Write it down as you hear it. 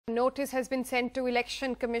Notice has been sent to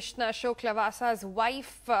Election Commissioner Ashok Lavasa's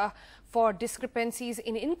wife for discrepancies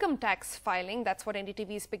in income tax filing. That's what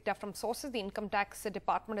NDTV has picked up from sources. The Income Tax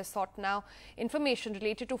Department has sought now information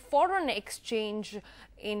related to foreign exchange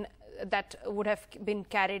that would have been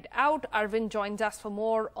carried out. Arvind joins us for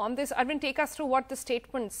more on this. Arvind, take us through what the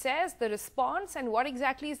statement says, the response, and what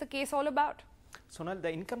exactly is the case all about. Sonal,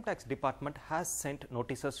 the Income Tax Department has sent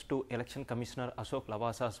notices to Election Commissioner Ashok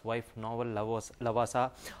Lavasa's wife, Novel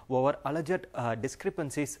Lavasa, over alleged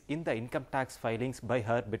discrepancies in the income tax filings by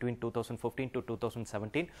her between 2015 to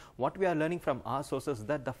 2017. What we are learning from our sources is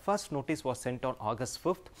that the first notice was sent on August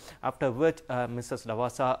 5th, after which Mrs.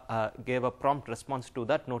 Lavasa gave a prompt response to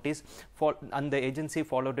that notice, and the agency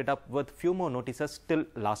followed it up with few more notices till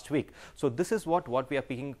last week. So this is what we are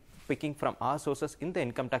picking from our sources in the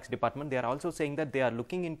Income Tax Department. They are also saying that they are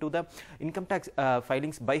looking into the income tax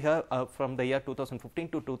filings by her from the year 2015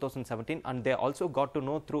 to 2017, and they also got to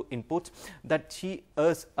know through inputs that she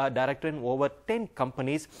is a director in over 10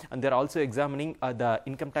 companies, and they are also examining the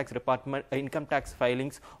Income Tax Department income tax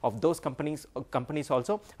filings of those companies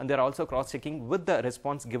also, and they are also cross-checking with the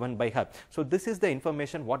response given by her. So this is the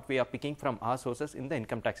information what we are picking from our sources in the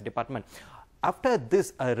Income Tax Department. After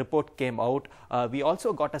this report came out, we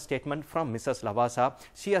also got a statement from Mrs. Lavasa.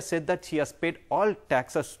 She has said that she has paid all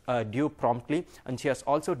taxes due promptly, and she has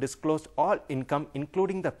also disclosed all income,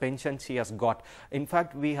 including the pension she has got. In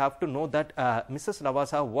fact, we have to know that Mrs.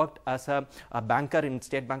 Lavasa worked as a banker in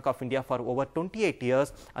State Bank of India for over 28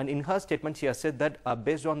 years, and in her statement she has said that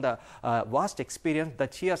based on the vast experience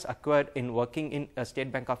that she has acquired in working in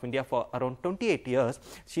State Bank of India for around 28 years,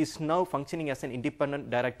 she is now functioning as an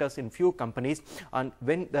independent director in few companies. And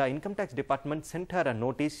when the Income Tax Department sent her a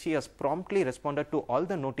notice, she has promptly responded to all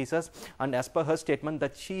the notices, and as per her statement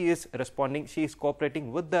that she is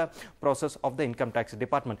cooperating with the process of the Income Tax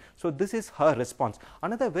Department. So this is her response.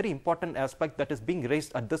 Another very important aspect that is being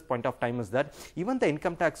raised at this point of time is that even the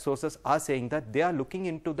income tax sources are saying that they are looking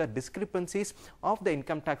into the discrepancies of the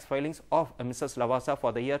income tax filings of Mrs. Lavasa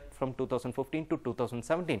for the year from 2015 to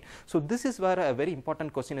 2017. So this is where a very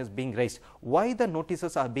important question is being raised. Why the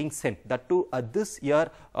notices are being sent, that to this year,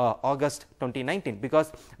 August 2019,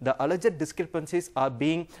 because the alleged discrepancies are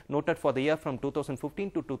being noted for the year from 2015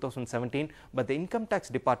 to 2017, but the Income Tax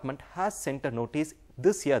Department has sent a notice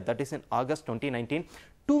this year, that is in August 2019,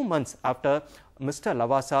 2 months after Mr.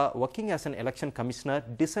 Lavasa, working as an election commissioner,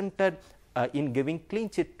 dissented in giving clean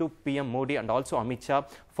chit to PM Modi and also Amit Shah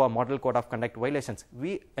for Model Code of Conduct violations.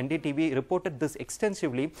 We, NDTV, reported this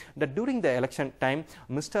extensively, that during the election time,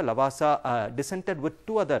 Mr. Lavasa dissented with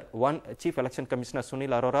two other, one Chief Election Commissioner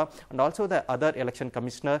Sunil Arora and also the other Election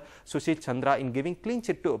Commissioner Sushil Chandra, in giving clean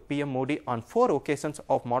chit to PM Modi on 4 occasions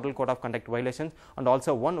of Model Code of Conduct violations, and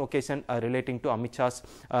also 1 occasion relating to Amit Shah's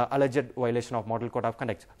alleged violation of Model Code of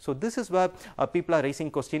Conduct. So this is where people are raising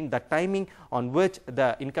question, the timing on which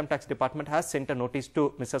the Income Tax Department has sent a notice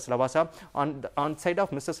to Mrs. Lavasa. On side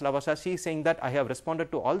of Mrs. Lavasa, she is saying that I have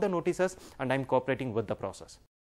responded to all the notices and I am cooperating with the process.